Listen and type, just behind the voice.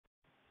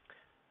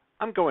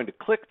I'm going to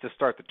click to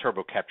start the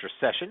TurboCapture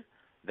session,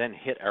 then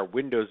hit our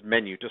Windows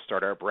menu to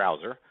start our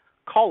browser,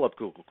 call up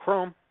Google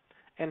Chrome,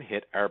 and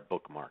hit our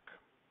bookmark.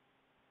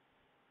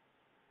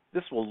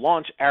 This will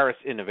launch Aras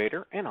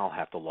Innovator, and I'll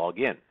have to log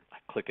in.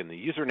 I click in the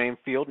username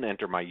field and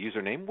enter my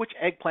username, which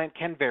Eggplant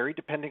can vary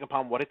depending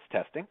upon what it's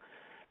testing.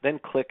 Then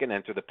click and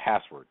enter the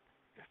password,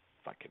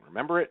 if I can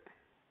remember it,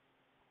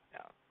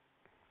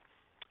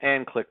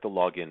 and click the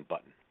Login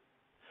button.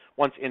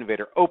 Once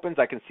Innovator opens,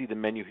 I can see the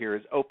menu here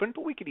is open,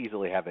 but we could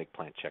easily have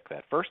Eggplant check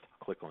that first.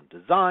 Click on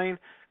Design,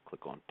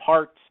 click on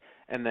Parts,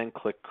 and then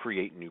click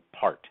Create New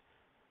Part.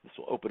 This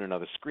will open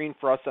another screen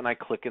for us, and I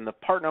click in the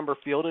part number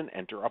field and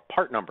enter a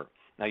part number.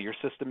 Now, your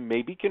system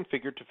may be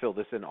configured to fill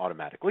this in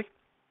automatically.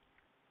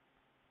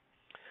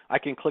 I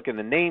can click in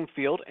the name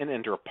field and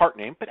enter a part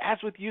name, but as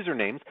with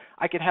usernames,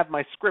 I can have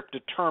my script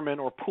determine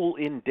or pull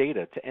in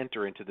data to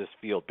enter into this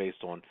field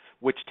based on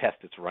which test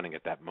it's running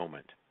at that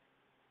moment.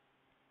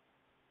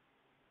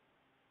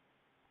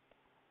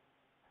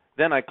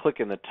 Then I click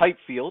in the type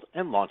field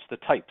and launch the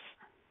types.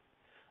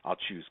 I'll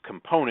choose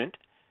component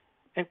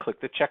and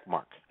click the check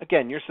mark.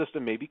 Again, your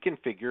system may be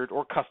configured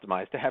or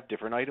customized to have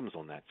different items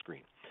on that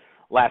screen.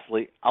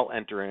 Lastly, I'll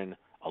enter in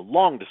a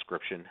long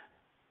description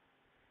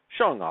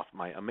showing off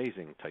my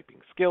amazing typing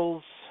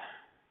skills,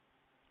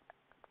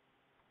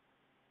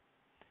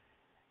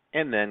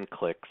 and then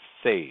click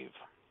Save.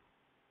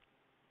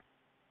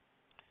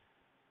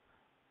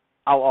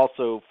 I'll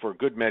also, for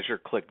good measure,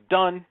 click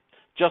Done,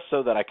 just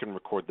so that I can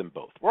record them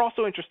both. We're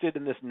also interested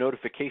in this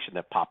notification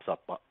that pops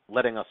up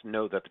letting us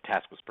know that the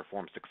task was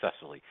performed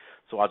successfully,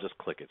 so I'll just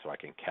click it so I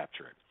can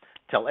capture it.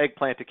 Tell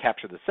Eggplant to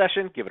capture the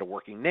session, give it a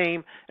working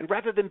name, and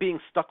rather than being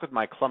stuck with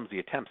my clumsy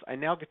attempts, I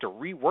now get to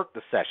rework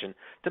the session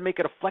to make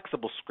it a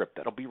flexible script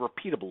that'll be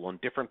repeatable on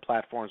different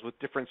platforms with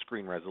different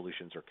screen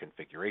resolutions or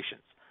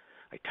configurations.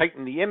 I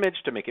tighten the image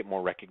to make it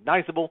more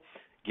recognizable,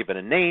 give it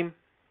a name,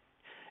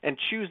 and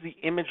choose the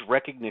image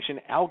recognition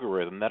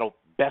algorithm that'll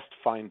best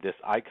find this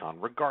icon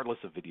regardless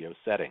of video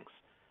settings.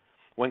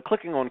 When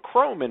clicking on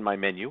Chrome in my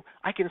menu,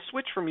 I can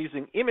switch from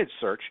using image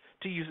search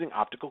to using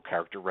optical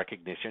character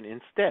recognition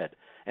instead,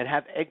 and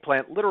have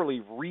Eggplant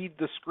literally read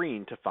the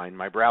screen to find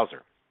my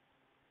browser.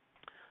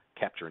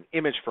 Capture an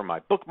image from my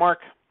bookmark,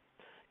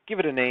 give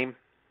it a name,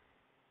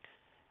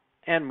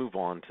 and move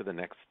on to the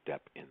next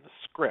step in the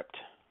script.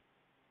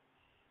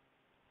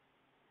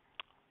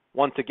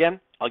 Once again,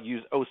 I'll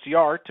use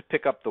OCR to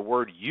pick up the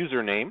word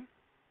username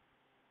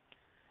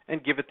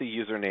and give it the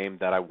username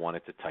that I want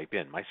it to type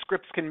in. My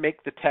scripts can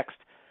make the text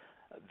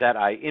that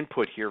I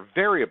input here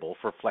variable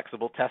for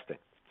flexible testing.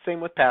 Same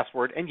with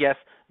password, and yes,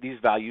 these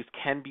values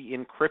can be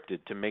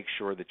encrypted to make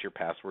sure that your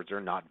passwords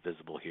are not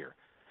visible here.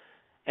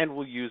 And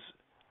we'll use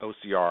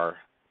OCR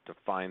to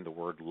find the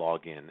word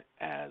login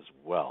as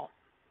well.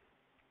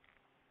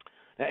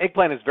 Now,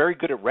 Eggplant is very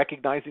good at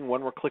recognizing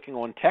when we're clicking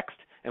on text,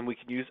 and we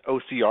can use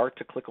OCR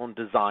to click on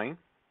design.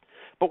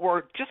 But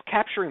we're just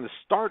capturing the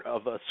start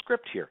of a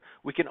script here.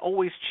 We can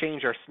always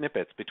change our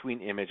snippets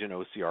between image and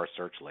OCR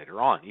search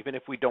later on, even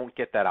if we don't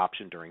get that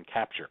option during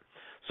capture.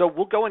 So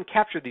we'll go and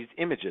capture these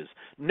images,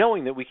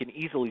 knowing that we can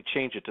easily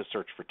change it to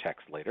search for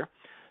text later.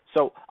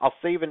 So I'll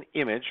save an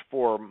image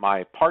for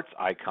my parts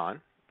icon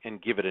and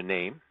give it a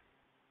name.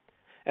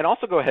 And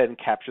also go ahead and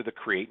capture the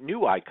Create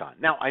New icon.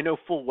 Now, I know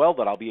full well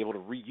that I'll be able to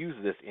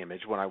reuse this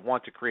image when I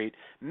want to create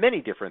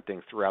many different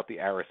things throughout the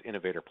Aras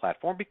Innovator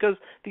platform because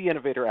the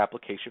Innovator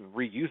application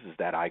reuses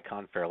that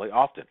icon fairly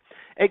often.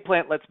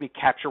 Eggplant lets me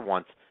capture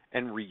once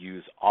and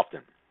reuse often.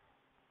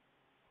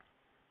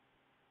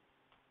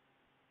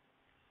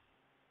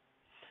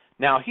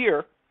 Now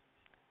here,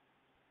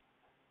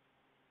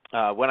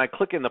 when I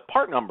click in the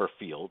part number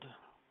field,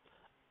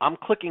 I'm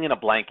clicking in a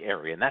blank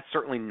area, and that's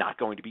certainly not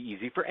going to be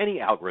easy for any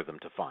algorithm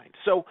to find.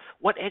 So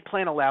what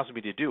Eggplant allows me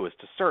to do is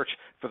to search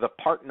for the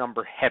part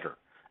number header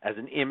as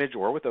an image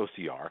or with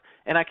OCR,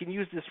 and I can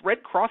use this red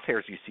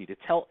crosshairs you see to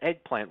tell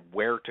Eggplant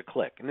where to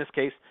click, in this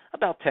case,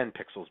 about 10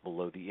 pixels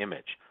below the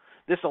image.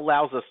 This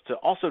allows us to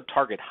also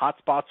target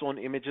hotspots on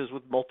images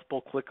with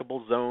multiple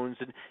clickable zones,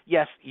 and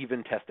yes,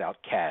 even test out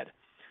CAD.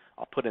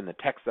 I'll put in the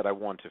text that I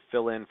want to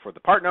fill in for the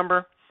part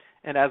number,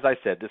 and as I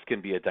said, this can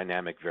be a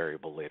dynamic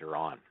variable later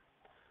on.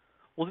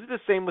 We'll do the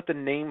same with the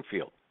name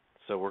field.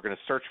 So we're going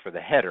to search for the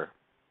header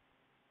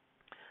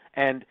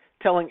and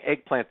telling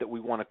Eggplant that we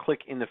want to click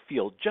in the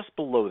field just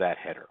below that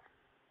header.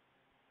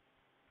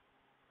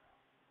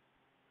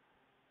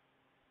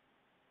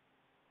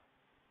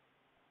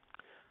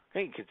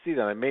 Okay, you can see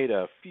that I made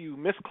a few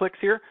misclicks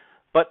here,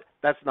 but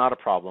that's not a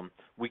problem.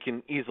 We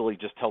can easily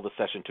just tell the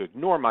session to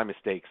ignore my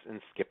mistakes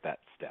and skip that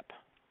step.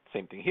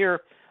 Same thing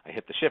here. I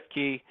hit the Shift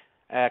key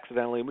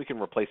accidentally, and we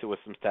can replace it with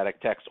some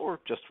static text or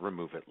just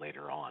remove it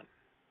later on.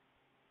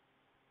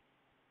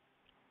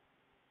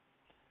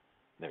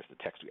 There's the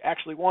text we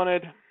actually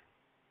wanted.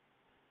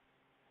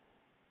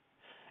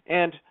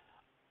 And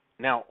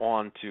now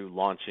on to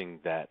launching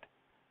that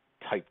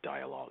type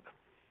dialog.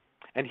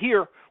 And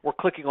here we're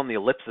clicking on the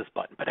ellipsis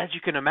button, but as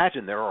you can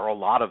imagine, there are a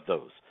lot of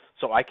those.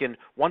 So I can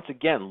once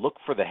again look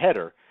for the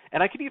header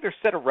And I could either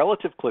set a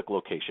relative click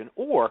location,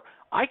 or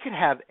I could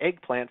have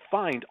Eggplant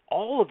find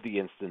all of the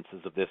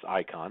instances of this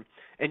icon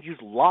and use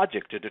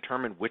logic to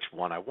determine which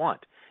one I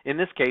want. In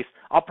this case,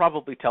 I'll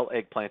probably tell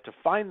Eggplant to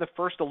find the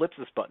first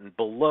ellipsis button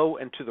below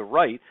and to the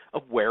right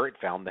of where it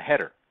found the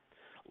header.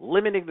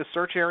 Limiting the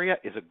search area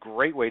is a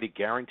great way to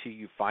guarantee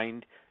you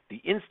find the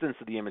instance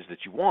of the image that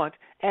you want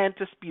and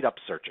to speed up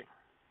searching.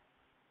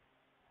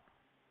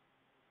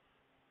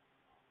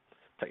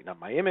 Tighten up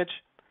my image,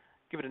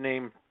 give it a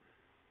name,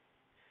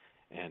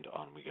 and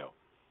on we go.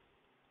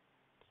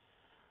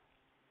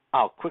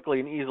 I'll quickly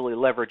and easily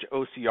leverage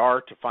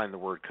OCR to find the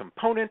word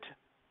component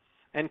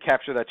and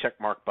capture that check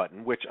mark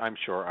button, which I'm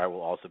sure I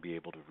will also be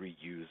able to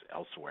reuse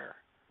elsewhere.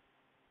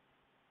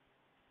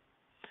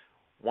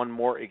 One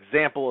more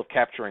example of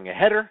capturing a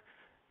header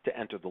to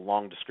enter the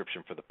long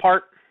description for the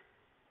part.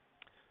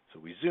 So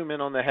we zoom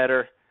in on the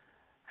header,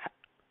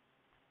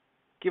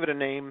 give it a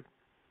name.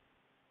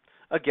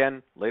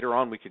 Again, later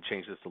on we can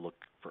change this to look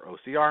for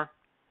OCR,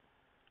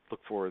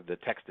 look for the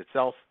text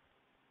itself,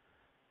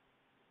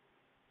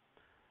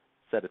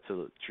 set it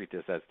to treat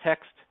this as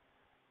text.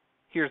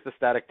 Here's the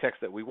static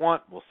text that we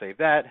want. We'll save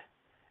that,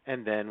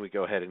 and then we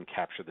go ahead and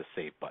capture the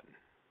save button.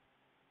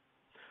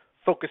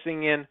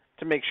 Focusing in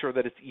to make sure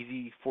that it's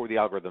easy for the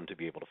algorithm to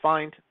be able to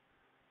find.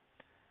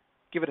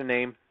 Give it a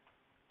name.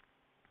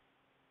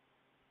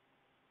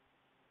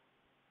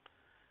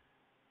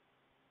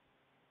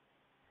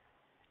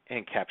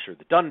 And capture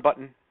the done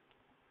button.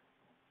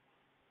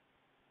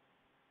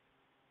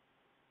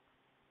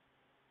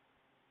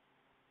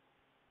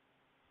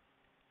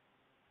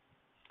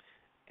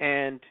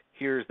 And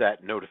here's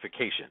that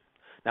notification.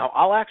 Now,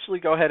 I'll actually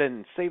go ahead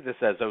and save this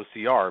as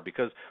OCR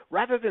because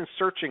rather than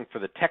searching for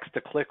the text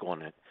to click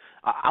on it,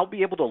 I'll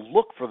be able to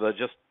look for the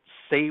just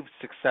saved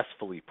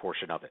successfully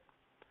portion of it.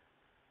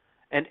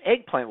 And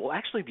Eggplant will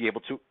actually be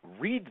able to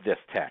read this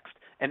text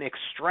and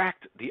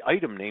extract the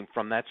item name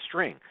from that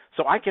string.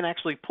 So I can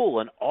actually pull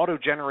an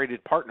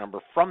auto-generated part number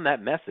from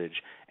that message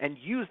and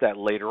use that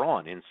later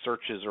on in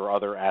searches or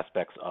other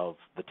aspects of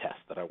the test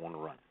that I want to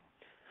run.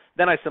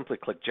 Then I simply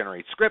click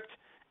Generate Script.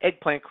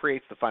 Eggplant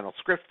creates the final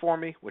script for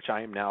me, which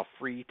I am now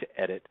free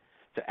to edit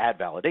to add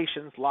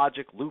validations,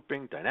 logic,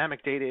 looping,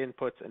 dynamic data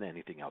inputs, and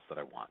anything else that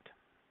I want.